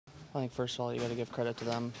I think first of all, you got to give credit to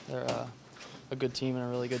them. They're a good team and a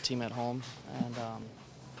really good team at home. And,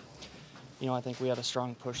 I think we had a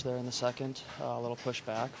strong push there in the second, a little push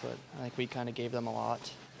back, but I think we kind of gave them a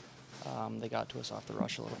lot. They got to us off the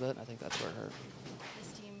rush a little bit, and I think that's where it hurt.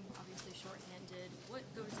 This team, obviously shorthanded. What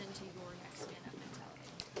goes into your next man-up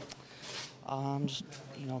mentality? Just,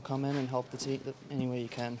 come in and help the team any way you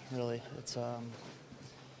can, really. It's, I'm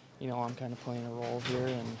kind of playing a role here,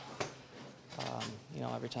 and,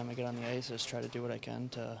 every time I get on the ice, I just try to do what I can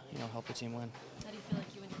to, help the team win. How do you feel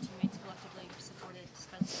like you and your teammates collectively supported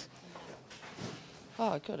Spencer in that?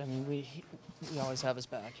 Oh, good. I mean, we always have his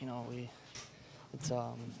back. It's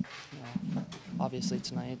obviously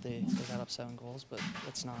tonight they got up 7 goals, but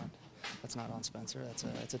that's not on Spencer.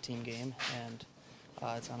 It's a team game, and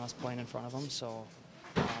it's on us playing in front of him. So,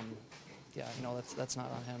 that's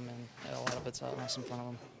not on him, and a lot of it's on us in front of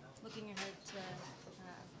him. Looking ahead to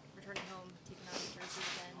returning home, taking on New Jersey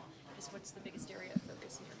again, just what's the biggest area of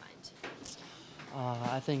focus in your mind?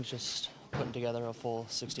 I think just putting together a full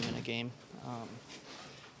 60-minute game.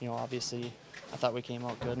 Obviously, I thought we came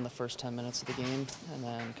out good in the first 10 minutes of the game, and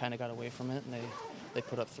then kind of got away from it, and they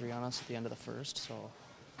put up 3 on us at the end of the first. So,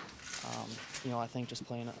 I think just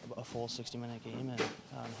playing a full 60-minute game and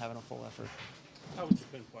having a full effort. How would you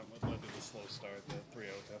pinpoint what led to the slow start, the 3-0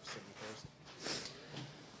 deficit in the first?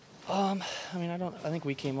 I think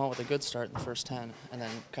we came out with a good start in the first 10, and then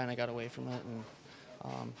kind of got away from it.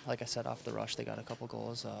 And like I said, off the rush, they got a couple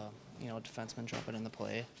goals. Defenseman jumping in the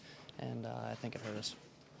play, and I think it hurt us.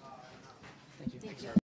 Thank you.